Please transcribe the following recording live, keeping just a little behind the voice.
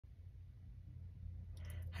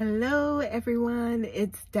Hello everyone,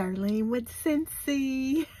 it's Darlene with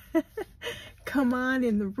Scentsy. Come on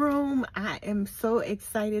in the room. I am so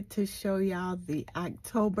excited to show y'all the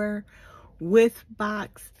October Whiff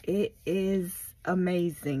Box. It is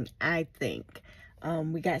amazing, I think.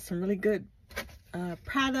 We got some really good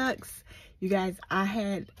products. You guys, I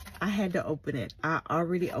had to open it. I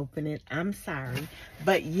already opened it. I'm sorry.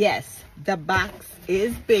 But yes, the box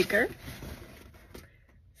is bigger.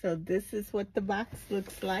 So this is what the box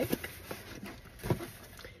looks like.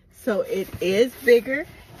 So it is bigger,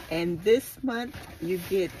 and this month you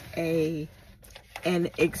get an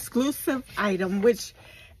exclusive item, which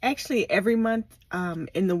actually every month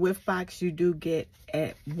in the Whiff Box you do get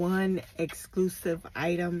one exclusive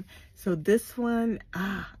item. So this one,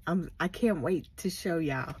 I can't wait to show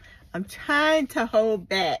y'all. I'm trying to hold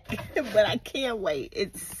back, but I can't wait.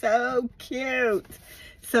 It's so cute.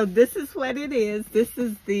 So this is what it is. This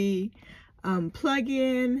is the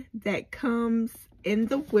plug-in that comes in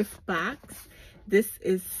the Whiff Box. This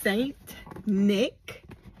is Saint Nick,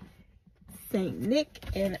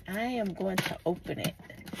 and I am going to open it.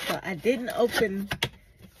 So I didn't open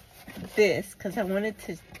this because I wanted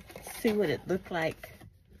to see what it looked like.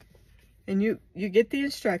 And you get the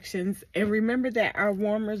instructions, and remember that our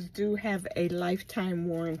warmers do have a lifetime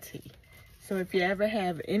warranty. So if you ever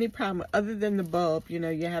have any problem other than the bulb, you know,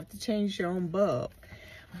 you have to change your own bulb.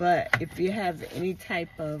 But if you have any type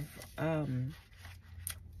of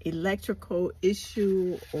electrical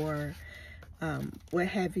issue or what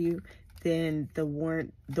have you, then the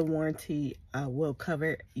warranty will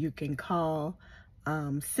cover it. You can call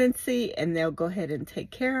Scentsy and they'll go ahead and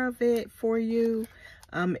take care of it for you.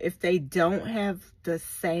 If they don't have the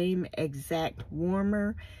same exact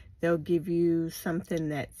warmer, they'll give you something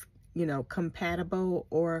that's, you know, compatible,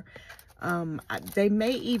 or they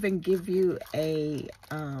may even give you a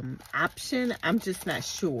option. I'm just not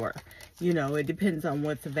sure. You know, it depends on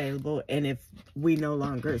what's available and if we no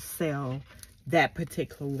longer sell that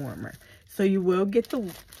particular warmer. So you will get the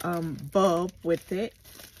bulb with it.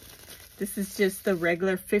 This is just the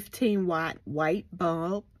regular 15-watt white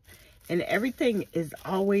bulb, and everything is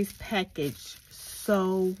always packaged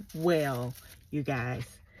so well, you guys.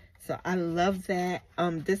 So I love that.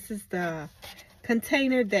 This is the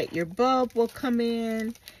container that your bulb will come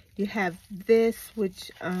in. You have this,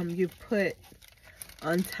 which you put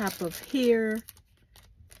on top of here.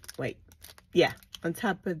 Wait, yeah, on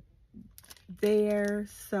top of there.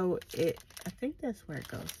 So I think that's where it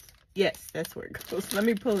goes. Yes, that's where it goes. Let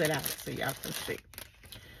me pull it out so y'all can see.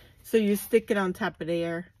 So you stick it on top of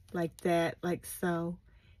there like that, like so,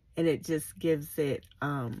 and it just gives it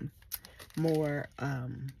more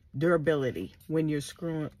durability when you're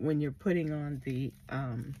putting on the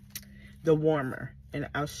warmer. And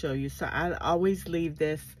I'll show you. So I always leave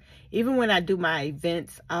this, even when I do my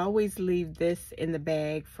events, I always leave this in the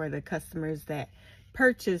bag for the customers that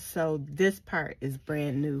purchase, so this part is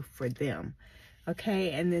brand new for them.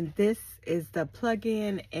 Okay, and then this is the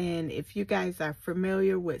plug-in, and if you guys are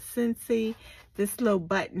familiar with Scentsy, this little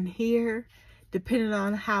button here, depending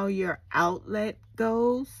on how your outlet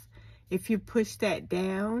goes, if you push that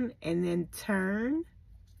down and then turn,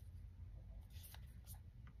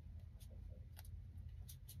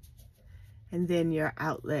 and then your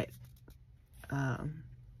outlet, let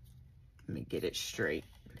me get it straight,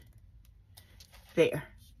 there.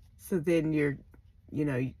 So then you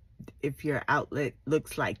know, if your outlet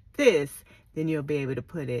looks like this, then you'll be able to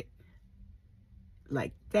put it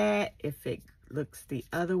like that. If it looks the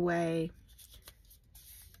other way,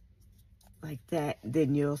 like that,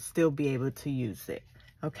 then you'll still be able to use it.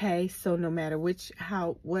 Okay, so no matter which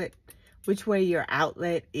way your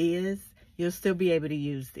outlet is, you'll still be able to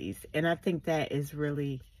use these, and I think that is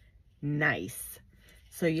really nice.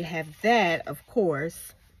 So you have that, of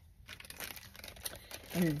course,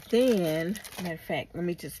 and then, matter of fact, let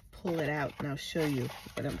me just pull it out and I'll show you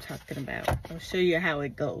what I'm talking about. I'll show you how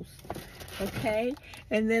it goes. Okay,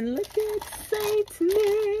 and then look at Saint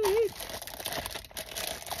Nick.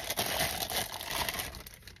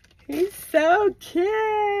 He's so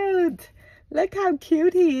cute. Look how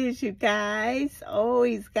cute he is, you guys. Oh,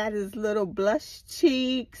 he's got his little blush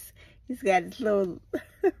cheeks. He's got his little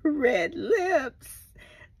red lips.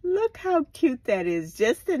 Look how cute that is,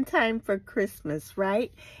 just in time for Christmas,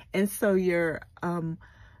 right? And so your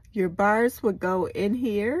bars would go in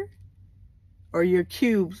here, or your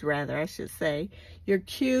cubes rather, I should say. Your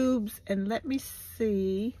cubes, and let me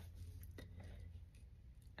see.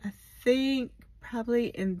 I think probably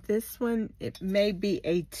in this one, it may be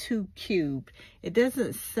a 2 cube. It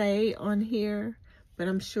doesn't say on here, but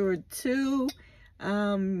I'm sure 2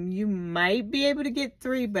 You might be able to get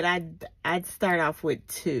 3, but I'd start off with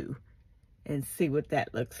 2 and see what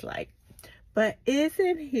that looks like. But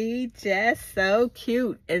isn't he just so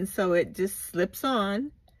cute? And so it just slips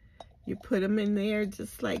on. You put them in there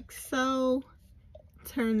just like so.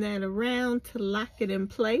 Turn that around to lock it in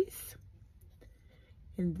place.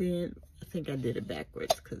 And then, I think I did it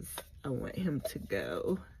backwards because I want him to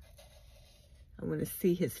go. I want to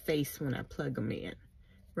see his face when I plug him in,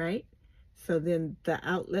 right? So then the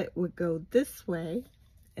outlet would go this way.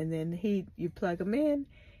 And then you plug him in.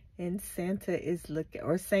 And Santa is looking,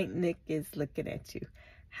 or Saint Nick is looking at you.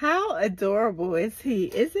 How adorable is he?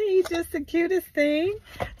 Isn't he just the cutest thing?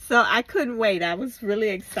 So I couldn't wait. I was really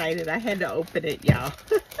excited. I had to open it, y'all.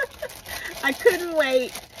 I couldn't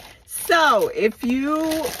wait. So if you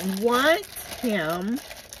want him,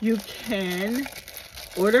 you can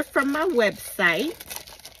order from my website.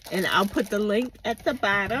 And I'll put the link at the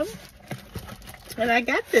bottom. And I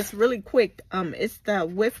got this really quick. It's the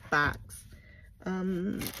Whiff Box.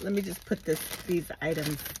 Let me just put these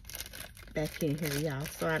items back in here, y'all,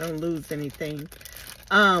 so I don't lose anything.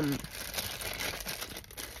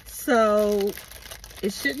 So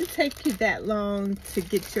it shouldn't take you that long to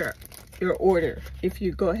get your order. If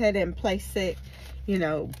you go ahead and place it, you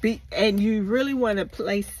know, and you really want to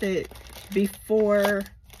place it before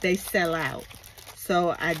they sell out.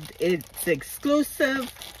 So it's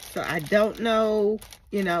exclusive, so I don't know,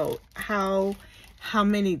 you know, how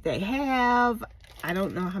many they have. I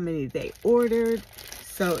don't know how many they ordered.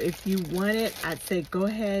 So if you want it, I'd say go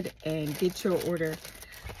ahead and get your order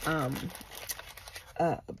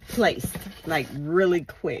placed, like really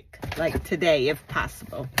quick, like today if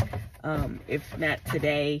possible. If not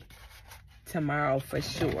today, tomorrow for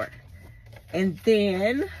sure. And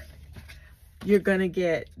then you're gonna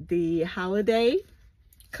get the holiday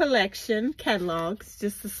collection catalogs,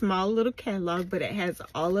 just a small little catalog, but it has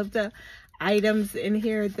all of the items in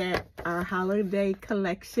here that our holiday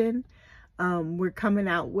collection we're coming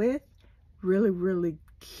out with. Really, really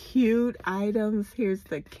cute items. Here's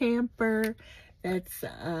the camper. That's,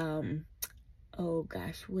 oh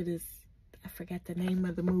gosh, I forgot the name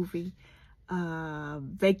of the movie.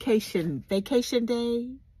 Vacation Day.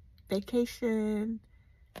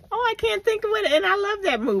 Oh, I can't think of it, and I love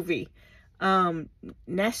that movie.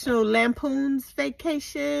 National Lampoon's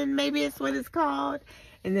Vacation, maybe it's what it's called.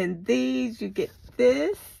 And then these, you get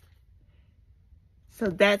this. So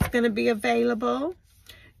that's going to be available.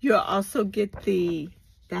 You'll also get the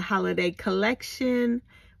holiday collection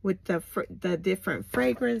with the different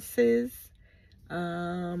fragrances.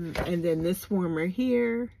 And then this warmer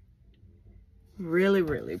here. Really,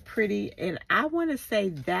 really pretty. And I want to say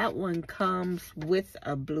that one comes with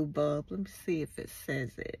a blue bulb. Let me see if it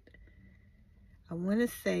says it. I want to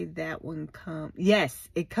say that one comes, yes,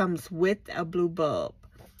 it comes with a blue bulb.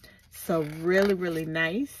 So really, really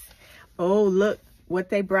nice. Oh, look what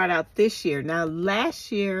they brought out this year. Now,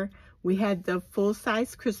 last year we had the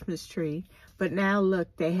full-size Christmas tree, but now look,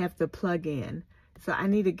 they have the plug-in. So I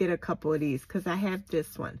need to get a couple of these because I have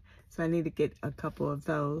this one. So I need to get a couple of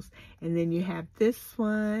those. And then you have this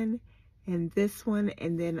one, and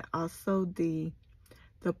then also the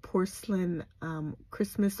porcelain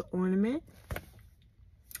Christmas ornament.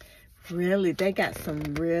 Really, they got some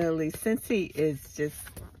really, Scentsy is just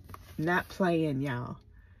not playing, y'all.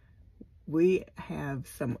 We have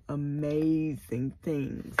some amazing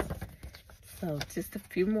things. So just a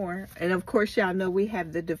few more. And of course, y'all know we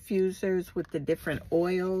have the diffusers with the different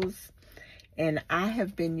oils. And I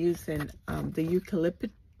have been using the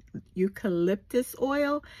eucalyptus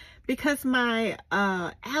oil because my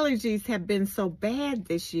allergies have been so bad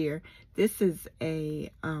this year. This is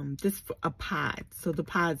a pod, so the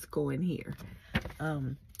pods go in here.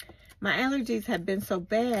 My allergies have been so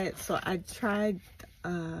bad, so I tried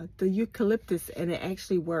the eucalyptus and it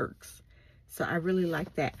actually works. So I really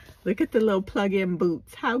like that. Look at the little plug-in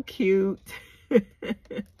boots. How cute.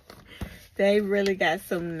 They really got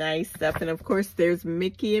some nice stuff. And of course, there's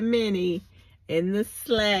Mickey and Minnie in the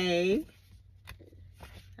sleigh.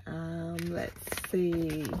 Let's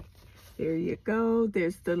see. There you go.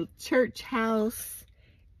 There's the church house.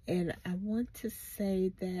 And I want to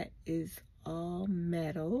say that is all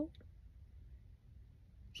metal.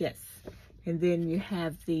 Yes. And then you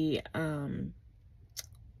have the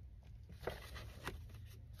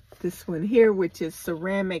this one here, which is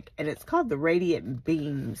ceramic, and it's called the Radiant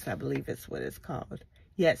Beams, I believe is what it's called.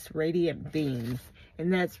 Yes, Radiant Beams.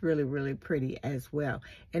 And that's really, really pretty as well.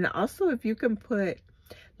 And also, if you can put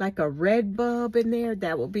like a red bulb in there,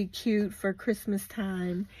 that will be cute for Christmas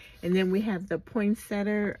time. And then we have the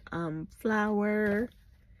poinsettia flower,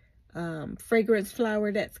 fragrance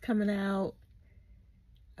flower that's coming out.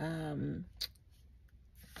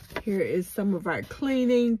 Here is some of our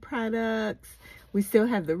cleaning products. We still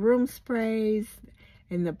have the room sprays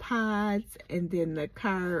and the pods, and then the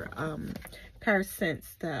car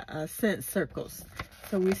scents, the scent circles.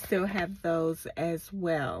 So we still have those as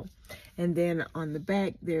well. And then on the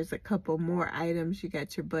back, there's a couple more items. You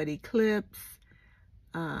got your buddy clips.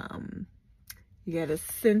 You got a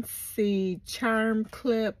Scentsy charm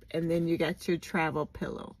clip, and then you got your travel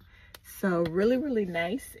pillow. So really, really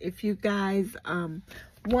nice. If you guys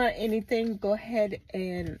want anything, go ahead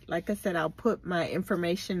and, like I said, I'll put my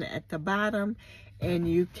information at the bottom,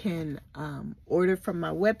 and you can order from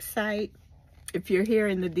my website. If you're here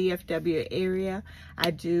in the DFW area,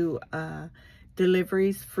 I do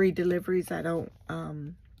deliveries, free deliveries. I don't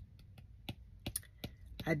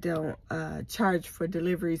charge for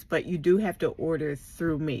deliveries, but you do have to order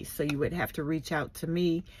through me. So you would have to reach out to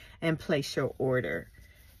me and place your order.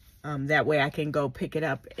 That way I can go pick it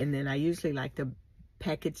up, and then I usually like to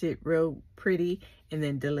package it real pretty and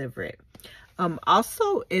then deliver it.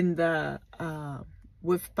 Also in the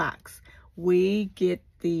whiff box, we get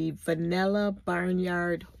the vanilla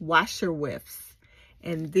Barnyard Washer Whiffs,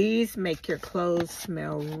 and these make your clothes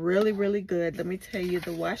smell really, really good. Let me tell you,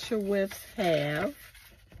 the Washer Whiffs have,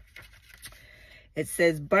 it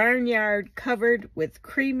says Barnyard covered with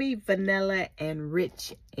creamy vanilla and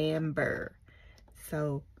rich amber.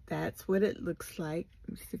 So that's what it looks like.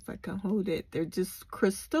 Let me see if I can hold it. They're just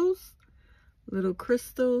crystals, little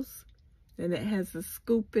crystals. And it has a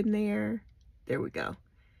scoop in there. There we go.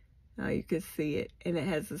 Now you can see it. And it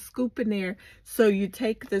has a scoop in there. So you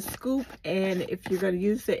take the scoop, and if you're going to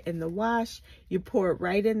use it in the wash, you pour it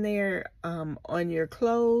right in there on your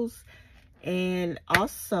clothes. And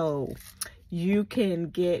also, you can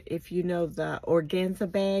get, if you know the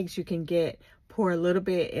organza bags, you can pour a little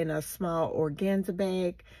bit in a small organza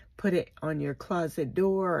bag, put it on your closet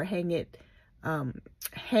door, or hang it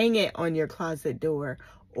on your closet door,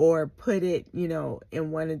 or put it, you know, in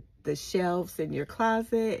one of the shelves in your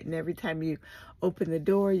closet. And every time you open the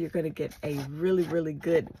door, you're going to get a really, really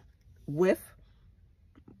good whiff.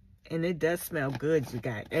 And it does smell good, you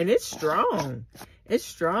guys. And it's strong. It's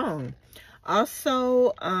strong.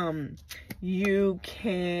 Also, you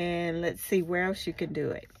can, let's see where else you can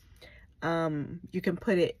do it. You can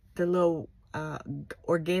put it, the little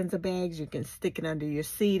organza bags, you can stick it under your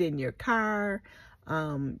seat in your car,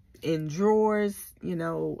 in drawers, you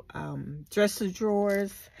know, dresser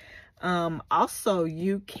drawers. Also,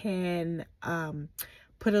 you can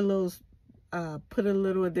put a little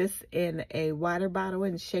of this in a water bottle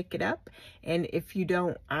and shake it up. And if you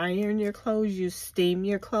don't iron your clothes, you steam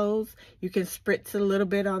your clothes, you can spritz a little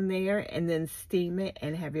bit on there and then steam it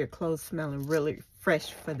and have your clothes smelling really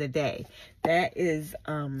fresh for the day. That is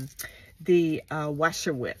the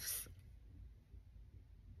washer whiffs.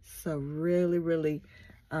 So really, really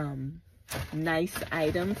nice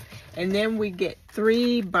items. And then we get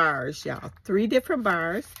 3 bars, y'all. 3 different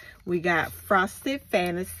bars. We got Frosted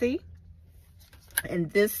Fantasy.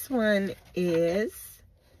 And this one is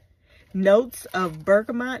notes of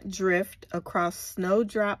bergamot drift across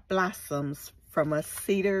snowdrop blossoms from a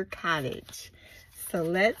cedar cottage. So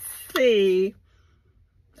let's see.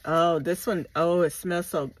 Oh, this one, oh, it smells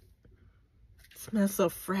so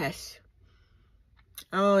fresh.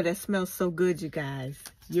 Oh, that smells so good, you guys.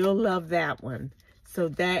 You'll love that one. So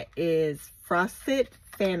that is Frosted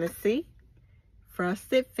Fantasy.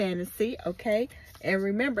 Frosted Fantasy, okay? And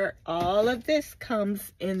remember, all of this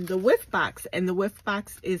comes in the whiff box, and the whiff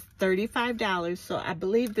box is $35. So I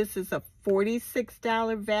believe this is a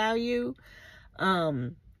 $46 value.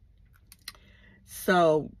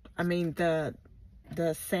 So I mean, the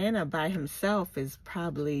Santa by himself is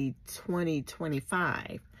probably $20,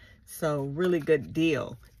 $25. So really good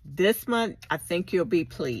deal. This month, I think you'll be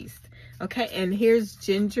pleased. Okay, and here's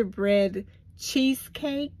Gingerbread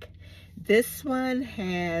Cheesecake. This one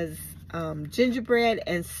has gingerbread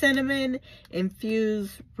and cinnamon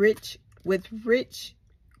infused with rich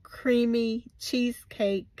creamy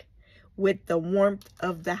cheesecake with the warmth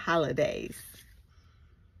of the holidays.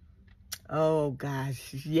 Oh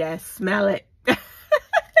gosh, yes, smell it.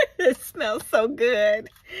 It smells so good.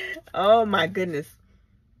 Oh my goodness.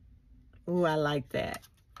 Oh, I like that.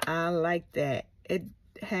 I like that. It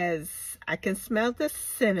has, I can smell the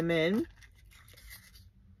cinnamon.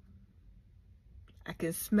 I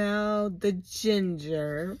can smell the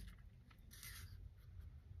ginger.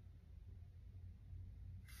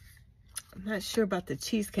 I'm not sure about the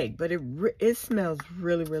cheesecake, but it smells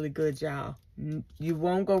really, really good, y'all. You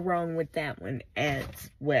won't go wrong with that one as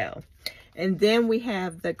well. And then we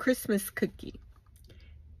have the Christmas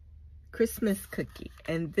Christmas cookie.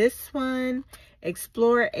 And this one,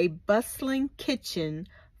 explore a bustling kitchen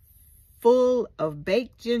full of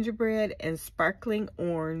baked gingerbread and sparkling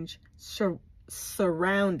orange,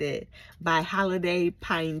 surrounded by holiday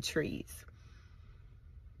pine trees.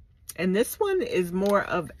 And this one is more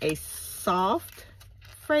of a soft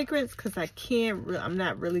fragrance because I'm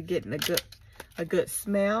not really getting a good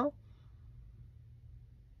smell.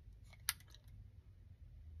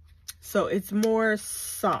 So it's more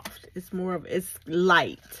soft. It's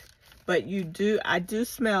light. But I do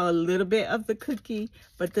smell a little bit of the cookie,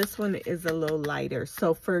 but this one is a little lighter.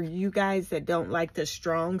 So for you guys that don't like the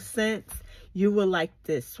strong scents, you will like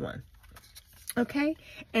this one. Okay,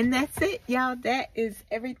 and that's it, y'all. That is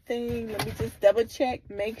everything. Let me just double check,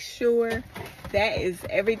 make sure that is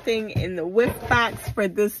everything in the whiff box for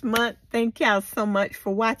this month. Thank y'all so much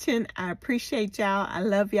for watching. I appreciate y'all. I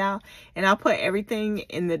love y'all. And I'll put everything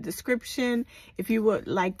in the description. If you would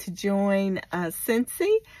like to join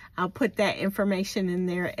Scentsy, I'll put that information in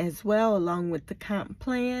there as well, along with the comp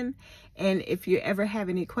plan. And if you ever have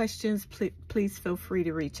any questions, please feel free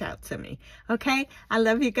to reach out to me. Okay? I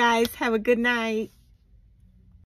love you guys. Have a good night.